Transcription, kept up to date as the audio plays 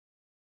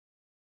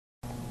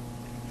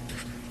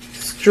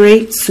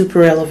Straight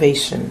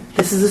superelevation.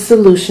 This is a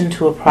solution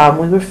to a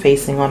problem we were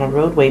facing on a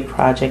roadway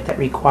project that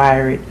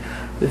required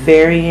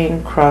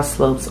varying cross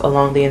slopes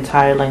along the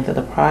entire length of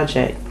the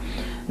project.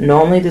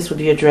 Normally this would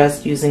be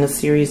addressed using a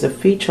series of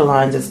feature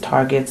lines as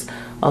targets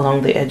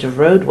along the edge of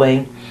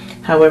roadway.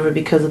 However,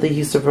 because of the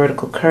use of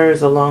vertical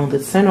curves along the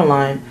center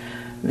line,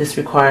 this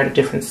required a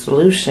different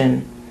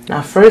solution.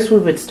 Now first we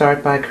would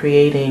start by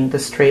creating the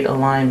straight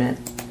alignment.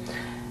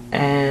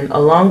 And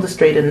along the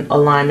straight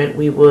alignment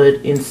we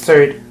would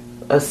insert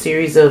a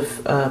series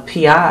of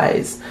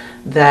PIs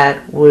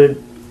that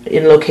would,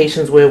 in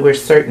locations where we're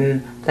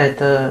certain that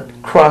the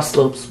cross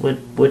slopes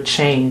would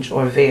change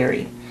or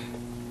vary.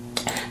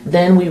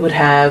 Then we would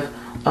have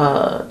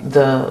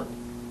the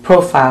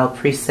profile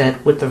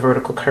preset with the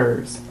vertical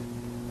curves.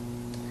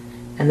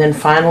 And then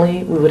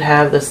finally we would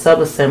have the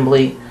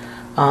subassembly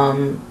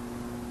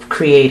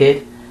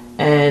created,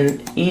 and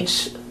the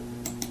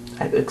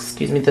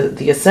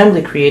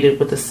assembly created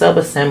with the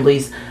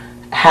subassemblies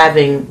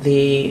having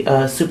the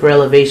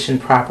superelevation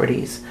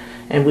properties.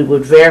 And we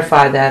would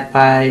verify that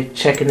by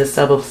checking the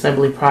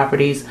subassembly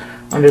properties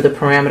under the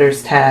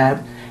parameters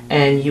tab,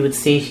 and you would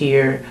see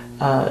here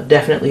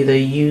definitely the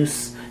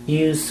use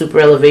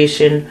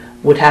superelevation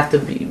would have to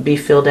be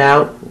filled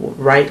out,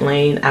 right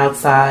lane,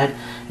 outside,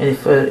 and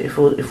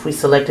if we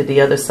selected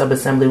the other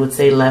subassembly, it would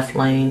say left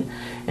lane,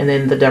 and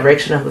then the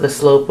direction of the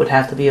slope would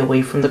have to be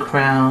away from the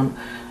crown.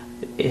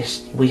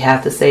 We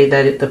have to say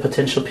that the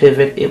potential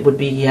pivot, it would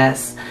be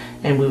yes,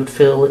 and we would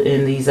fill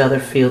in these other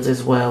fields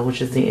as well,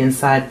 which is the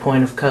inside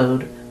point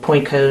code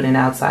and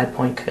outside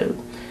point code.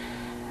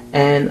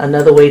 And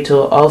another way to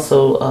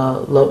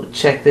also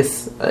check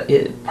this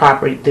the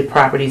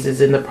properties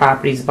is in the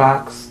properties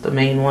box, the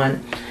main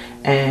one,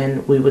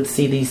 and we would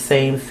see these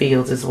same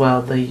fields as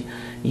well: the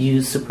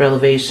use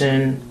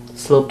superelevation,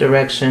 slope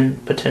direction,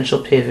 potential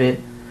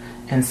pivot,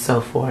 and so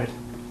forth.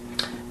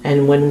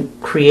 And when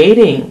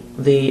creating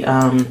the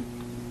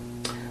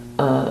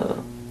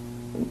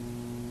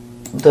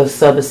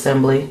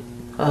subassembly,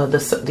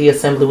 the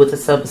assembly with the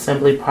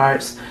subassembly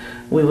parts,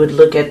 we would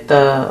look at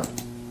the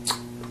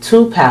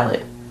tool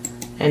palette,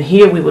 and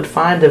here we would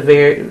find the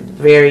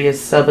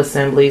various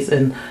subassemblies,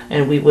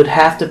 and we would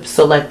have to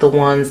select the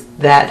ones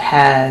that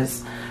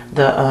have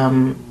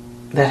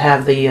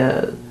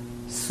the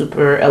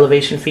super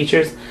elevation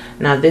features.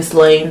 Now this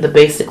lane, the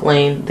basic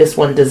lane, this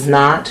one does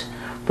not,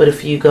 but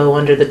if you go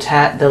under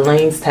the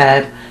lanes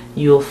tab,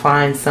 you'll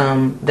find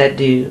some that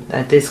do.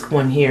 That this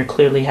one here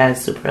clearly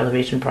has super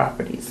elevation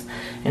properties,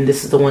 and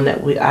this is the one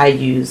that I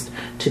used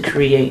to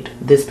create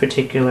this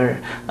particular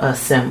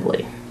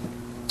assembly.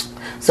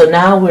 So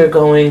now we're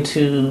going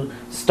to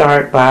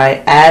start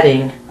by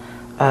adding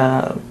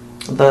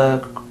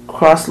the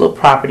cross slope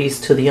properties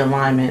to the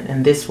alignment,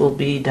 and this will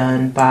be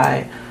done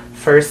by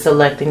first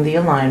selecting the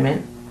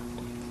alignment,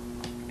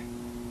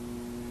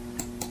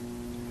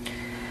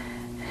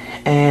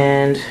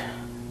 and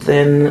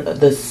then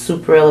the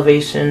super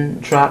elevation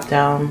drop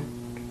down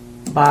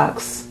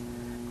box,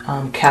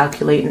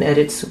 calculate and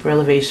edit super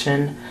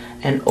elevation,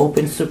 and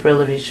open super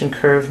elevation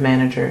curve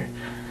manager.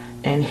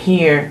 And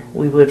here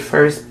we would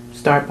first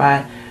start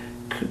by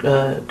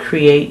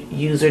create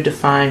user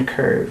defined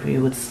curve.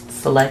 You would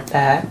select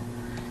that,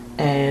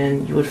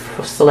 and you would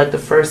select the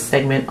first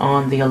segment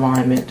on the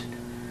alignment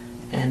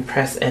and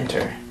press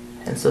enter.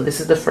 And so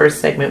this is the first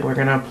segment we're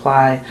going to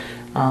apply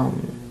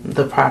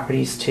the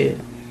properties to.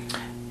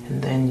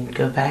 And then you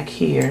go back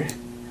here,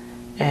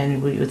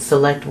 and we would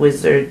select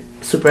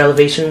super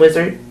elevation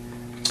wizard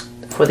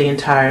for the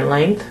entire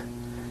length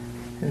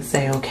and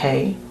say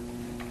OK.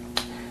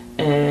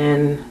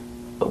 And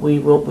we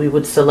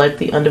would select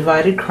the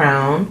undivided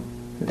crown,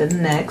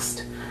 then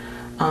next.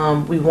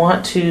 We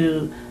want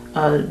to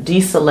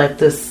deselect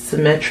the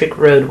symmetric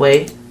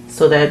roadway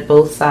so that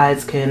both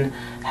sides can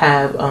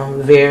have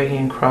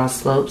varying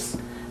cross slopes,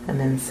 and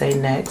then say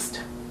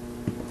next.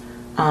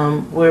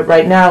 We're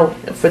right now,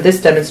 for this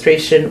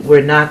demonstration,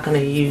 we're not going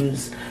to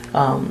use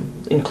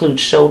include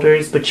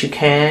shoulders, but you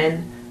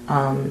can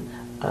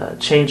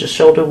change the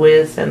shoulder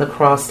width and the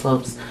cross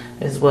slopes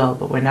as well,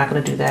 but we're not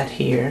going to do that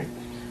here.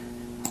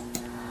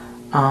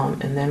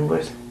 And then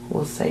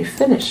we'll say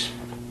finish.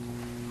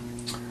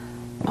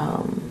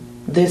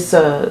 This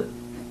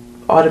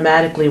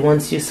automatically,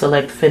 once you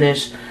select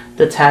finish,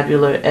 the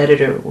tabular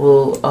editor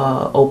will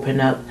open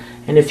up.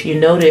 And if you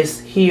notice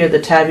here, the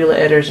tabular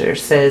editor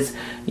says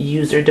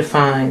user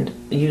defined.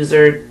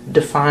 User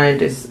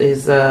defined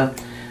is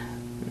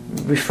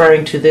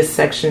referring to this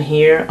section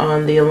here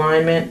on the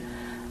alignment.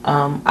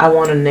 I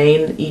want to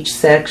name each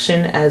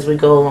section as we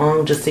go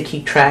along just to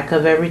keep track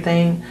of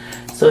everything.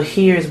 So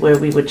here's where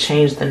we would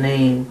change the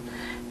name,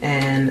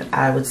 and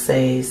I would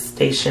say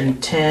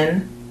station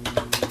 10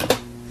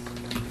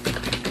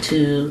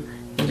 to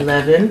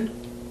 11.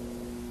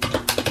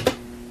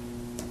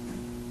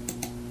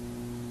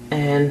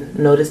 And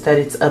notice that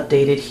it's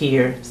updated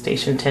here,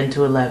 station 10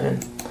 to 11.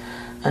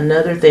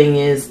 Another thing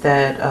is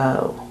that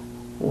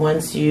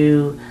once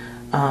you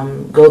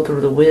go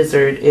through the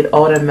wizard, it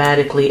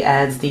automatically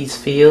adds these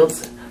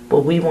fields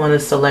but we want to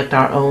select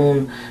our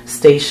own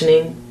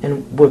stationing,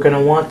 and we're going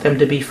to want them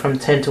to be from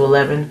 10 to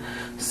 11.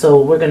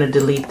 So we're going to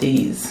delete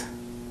these,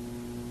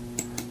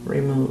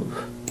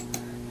 remove,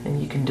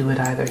 and you can do it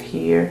either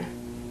here.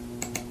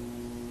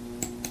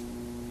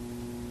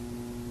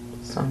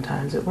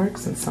 Sometimes it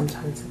works and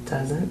sometimes it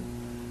doesn't.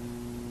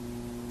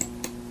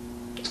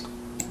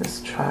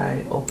 Let's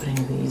try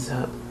opening these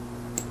up.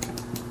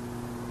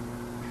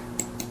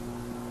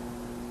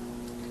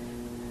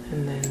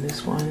 And then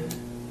this one.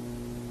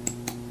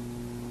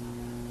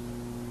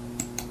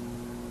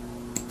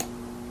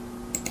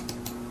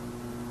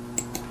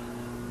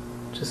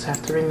 Just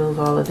have to remove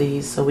all of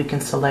these so we can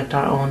select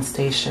our own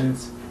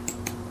stations.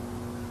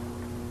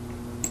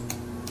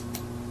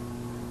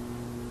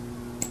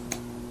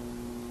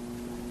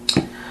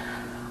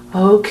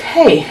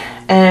 Okay,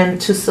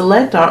 and to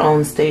select our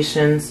own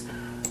stations,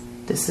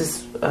 this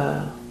is,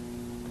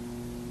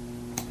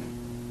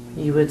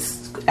 you would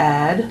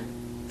add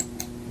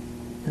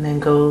and then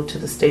go to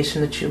the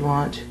station that you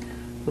want,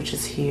 which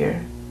is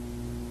here.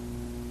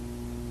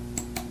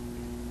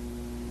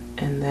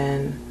 And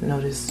then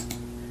notice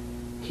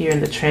here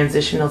in the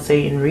transition, it'll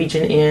say in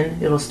region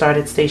in, it'll start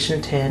at station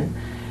 10,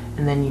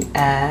 and then you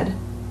add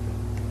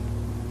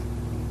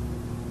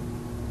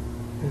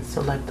and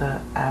select the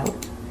out.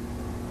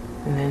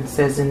 And then it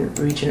says in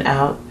region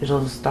out,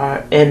 it'll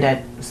end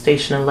at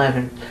station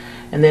 11.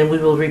 And then we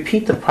will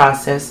repeat the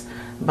process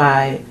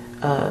by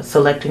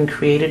selecting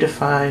creator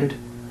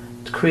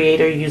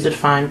user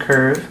defined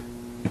curve,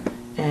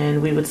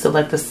 and we would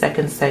select the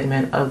second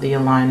segment of the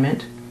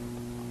alignment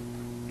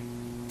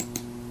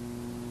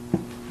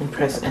and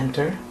press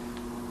enter.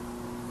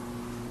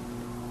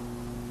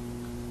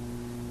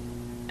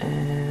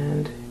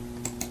 And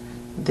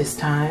this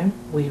time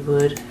we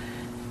would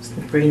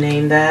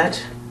rename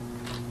that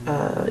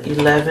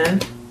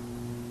 11,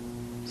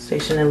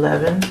 station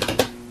 11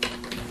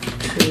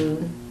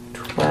 to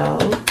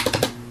 12,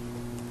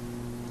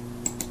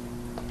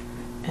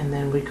 and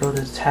then we go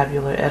to the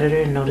tabular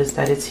editor and notice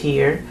that it's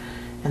here,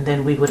 and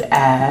then we would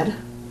add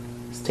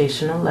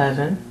station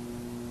 11,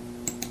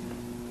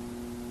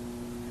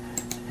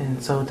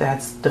 and so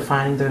that's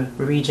defining the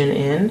region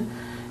in,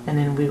 and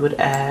then we would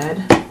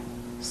add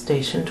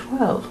station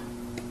 12.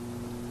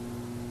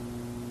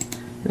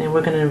 And then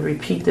we're going to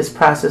repeat this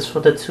process for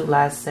the two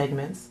last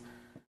segments.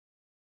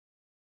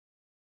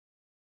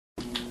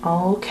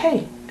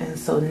 Okay, and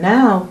so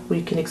now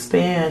we can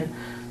expand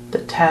the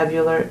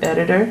tabular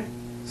editor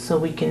so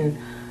we can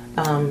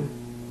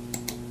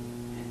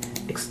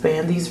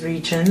expand these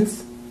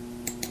regions.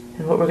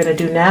 And what we're going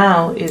to do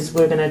now is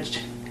we're going to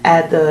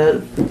add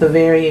the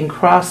varying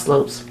cross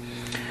slopes.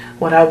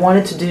 What I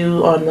wanted to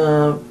do on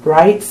the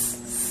right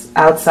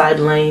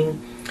outside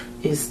lane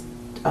is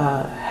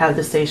have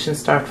the station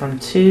start from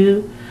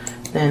 2,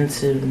 then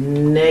to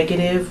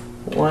negative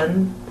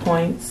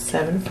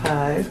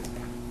 1.75,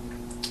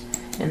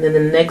 and then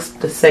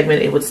the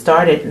segment it would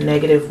start at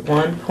negative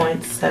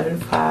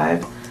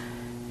 1.75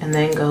 and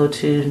then go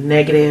to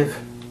negative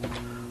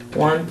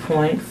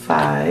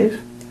 1.5,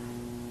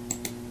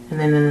 and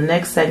then in the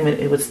next segment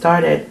it would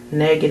start at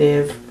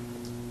negative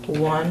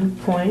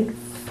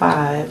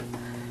 1.5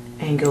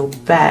 and go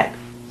back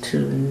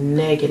to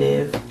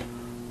negative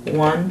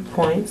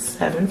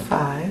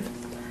 1.75,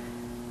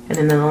 and then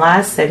in the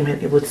last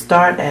segment it would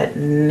start at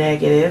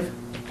negative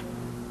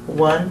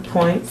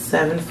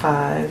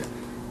 1.75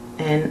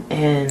 and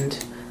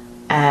end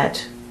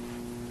at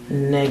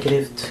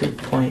negative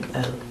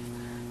 2.0.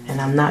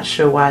 And I'm not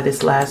sure why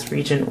this last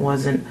region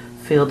wasn't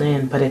filled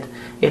in, but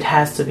it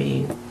has to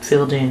be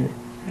filled in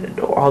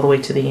all the way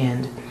to the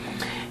end.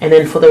 And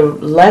then for the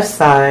left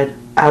side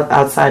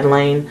outside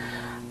lane,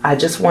 I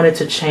just wanted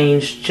to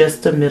change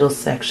just the middle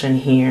section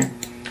here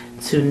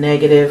to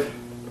negative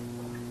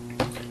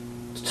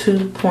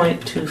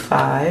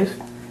 2.25,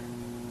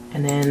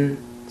 and then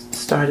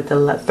start at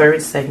the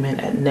third segment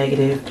at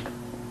negative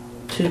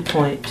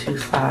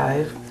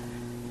 2.25,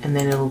 and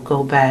then it will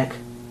go back,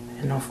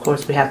 and of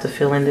course we have to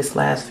fill in this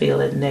last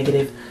field at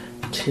negative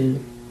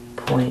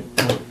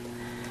 2.0.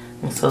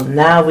 And so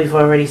now we've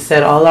already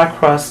set all our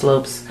cross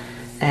slopes,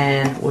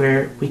 and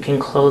we can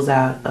close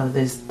out of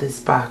this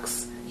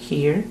box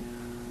here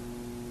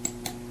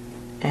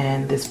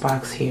and this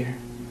box here.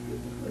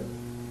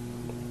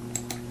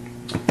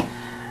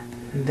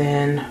 And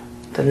then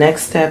the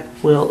next step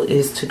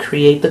is to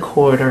create the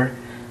corridor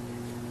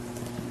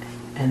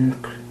and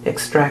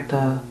extract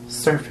a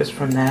surface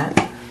from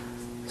that.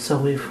 So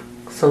we've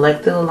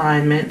selected the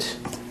alignment,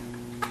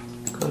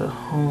 go to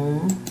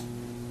home,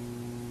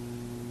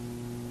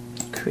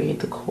 create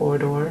the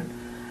corridor.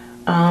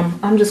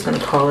 I'm just going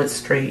to call it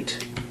straight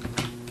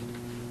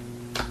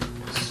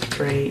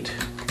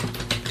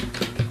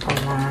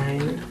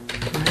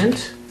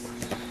alignment.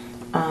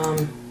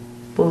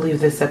 We'll leave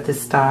this at this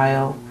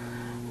style.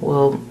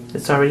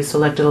 It's already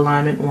selected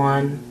alignment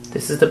 1.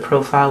 This is the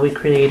profile we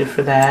created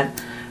for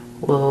that.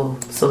 We'll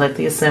select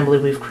the assembly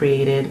we've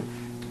created.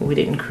 We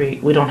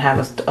don't have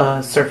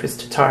a surface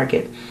to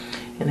target,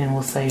 and then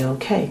we'll say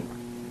OK.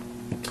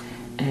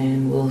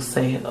 and we'll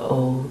say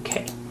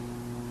OK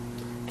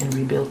and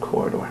rebuild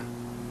corridor.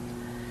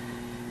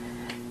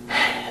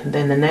 And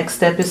then the next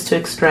step is to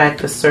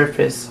extract the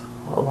surface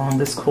along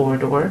this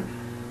corridor,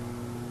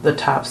 the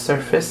top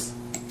surface.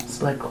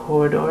 Select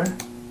corridor,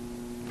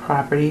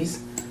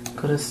 properties,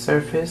 go to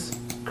surface,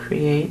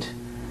 create.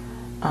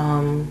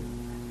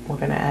 We're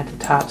going to add the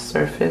top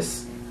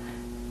surface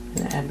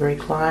and add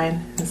break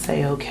line and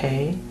say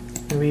OK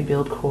and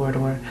rebuild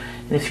corridor.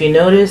 And if you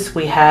notice,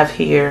 we have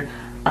here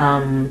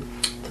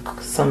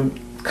some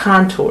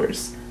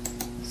contours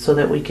so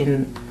that we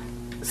can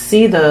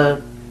see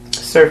the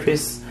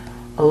surface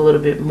a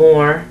little bit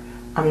more.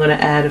 I'm going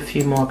to add a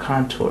few more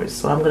contours.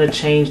 So I'm going to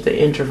change the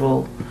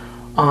interval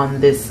on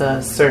this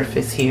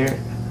surface here.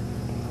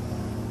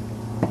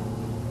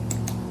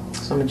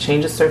 So I'm going to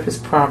change the surface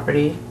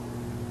property.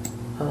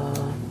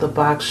 The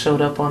box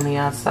showed up on the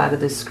outside of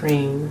the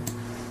screen.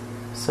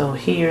 So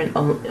here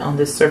on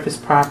this surface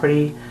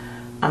property,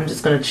 I'm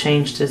just going to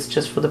change this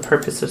just for the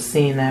purpose of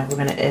seeing that. We're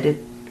going to edit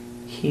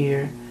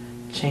here,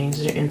 change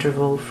the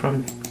interval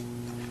from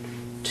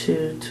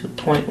 2 to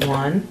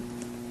 0.1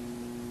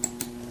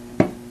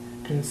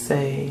 and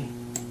say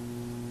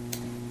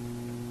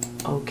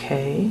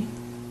OK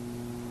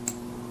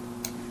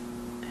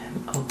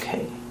and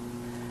OK.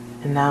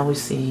 And now we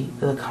see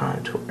the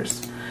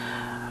contours.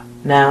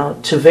 Now,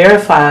 to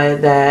verify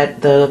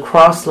that the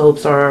cross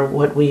slopes are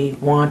what we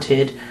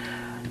wanted,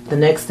 the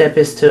next step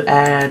is to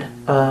add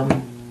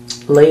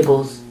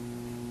labels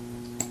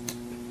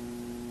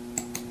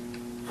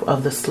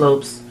of the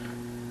slopes,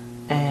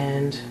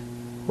 and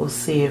we'll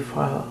see if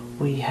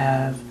we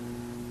have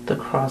the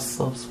cross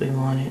slopes we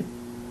wanted.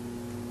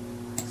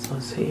 So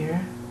it's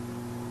here.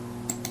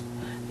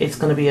 It's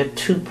going to be a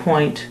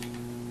 2-point.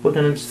 We're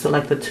going to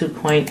select the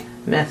 2-point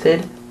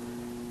method,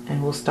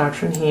 and we'll start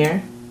from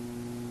here.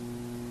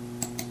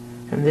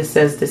 And this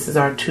says this is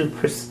our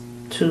 2%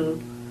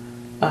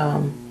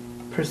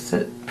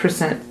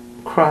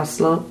 cross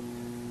slope,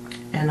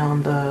 and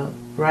on the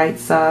right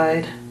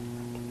side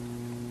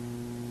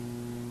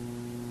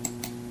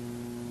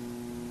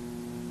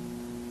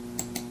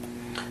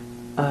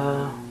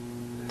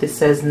this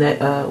says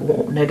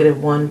negative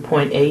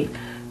 1.8,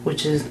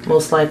 which is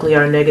most likely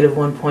our negative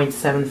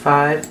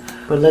 1.75.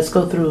 But let's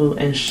go through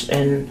and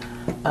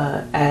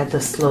add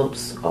the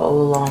slopes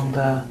all along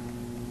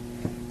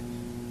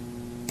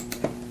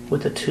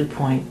with a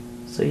 2-point.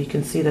 So you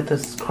can see that the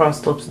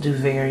cross slopes do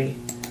vary.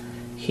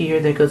 Here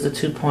there goes a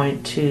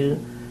 2.2,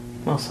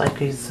 most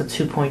likely it's a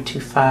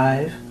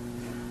 2.25.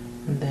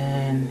 And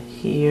then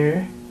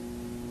here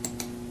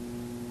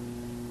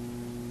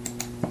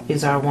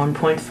is our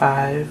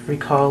 1.5.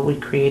 Recall we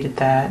created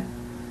that.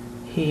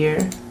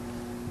 Here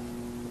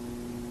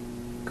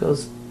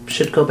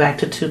should go back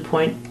to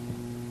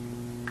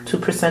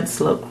 2%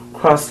 slope,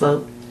 cross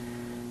slope.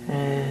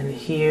 And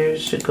here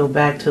should go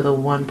back to the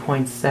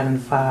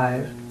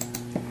 1.75.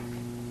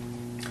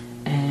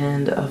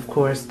 And of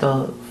course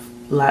the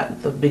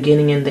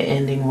beginning and the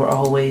ending were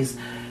always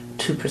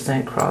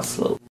 2% cross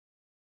slope.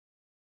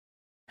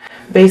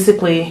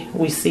 Basically,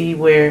 we see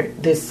where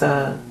this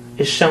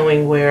is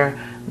showing where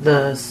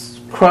the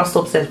cross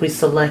slopes that we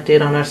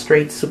selected on our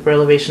straight super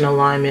elevation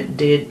alignment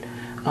did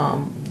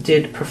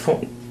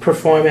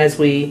perform as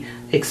we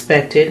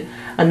expected.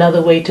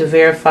 Another way to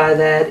verify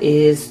that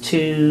is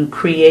to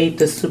create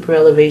the super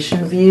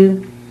elevation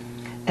view,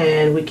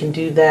 and we can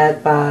do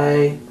that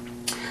by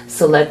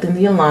selecting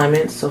the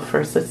alignment. So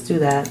first let's do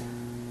that.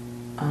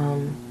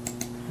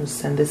 I'll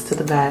send this to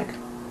the back.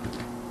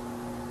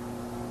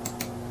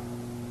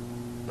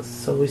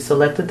 So we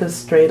selected the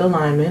straight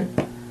alignment,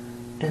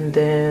 and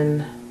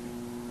then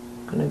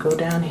I'm going to go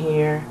down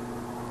here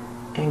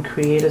and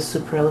create a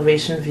super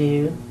elevation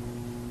view.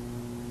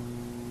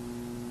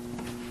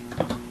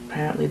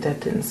 Apparently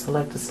that didn't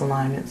select this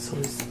alignment, so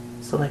we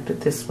select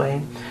it this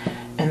way.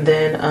 And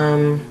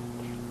then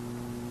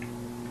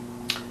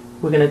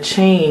we're going to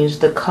change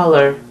the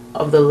color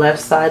of the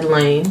left side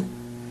lane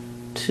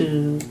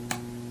to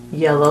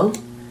yellow,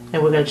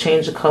 and we're going to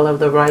change the color of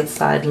the right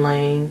side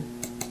lane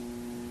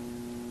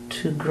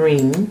to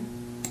green.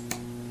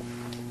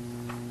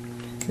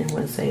 And then we're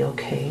going to say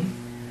OK.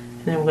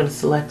 And then we're going to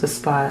select a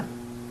spot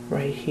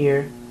right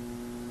here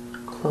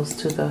close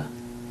to the...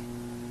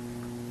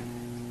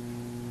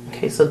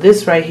 Okay, so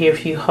this right here,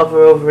 if you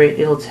hover over it,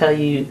 it'll tell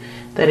you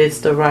that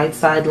it's the right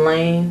side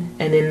lane,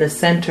 and in the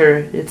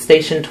center, it's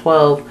station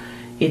 12.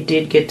 It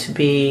did get to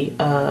be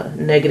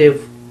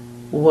negative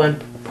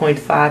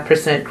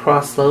 1.5%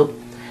 cross slope,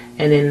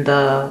 and in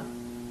the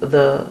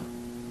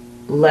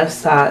left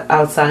side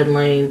outside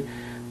lane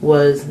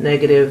was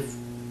negative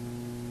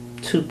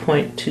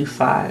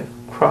 2.25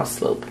 cross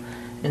slope.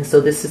 And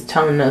so this is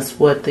telling us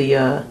what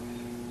the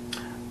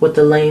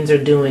lanes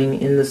are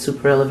doing in the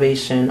super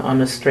elevation on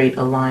a straight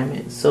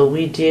alignment. So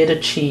we did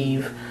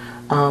achieve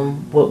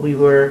what we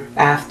were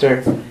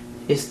after,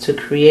 is to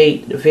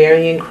create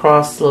varying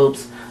cross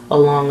slopes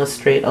along a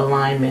straight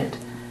alignment.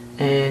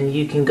 And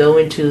you can go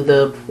into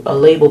the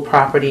label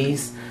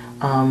properties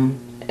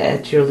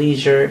at your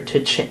leisure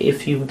to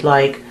if you would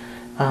like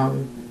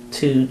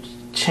to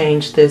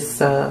change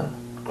this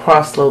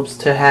cross slopes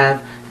to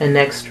have an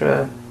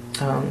extra,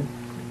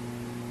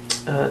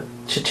 to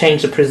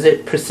change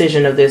the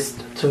precision of this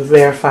to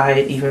verify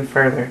it even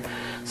further.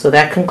 So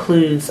that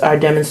concludes our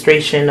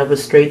demonstration of a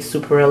straight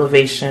super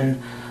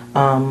elevation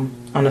on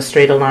a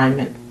straight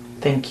alignment.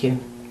 Thank you.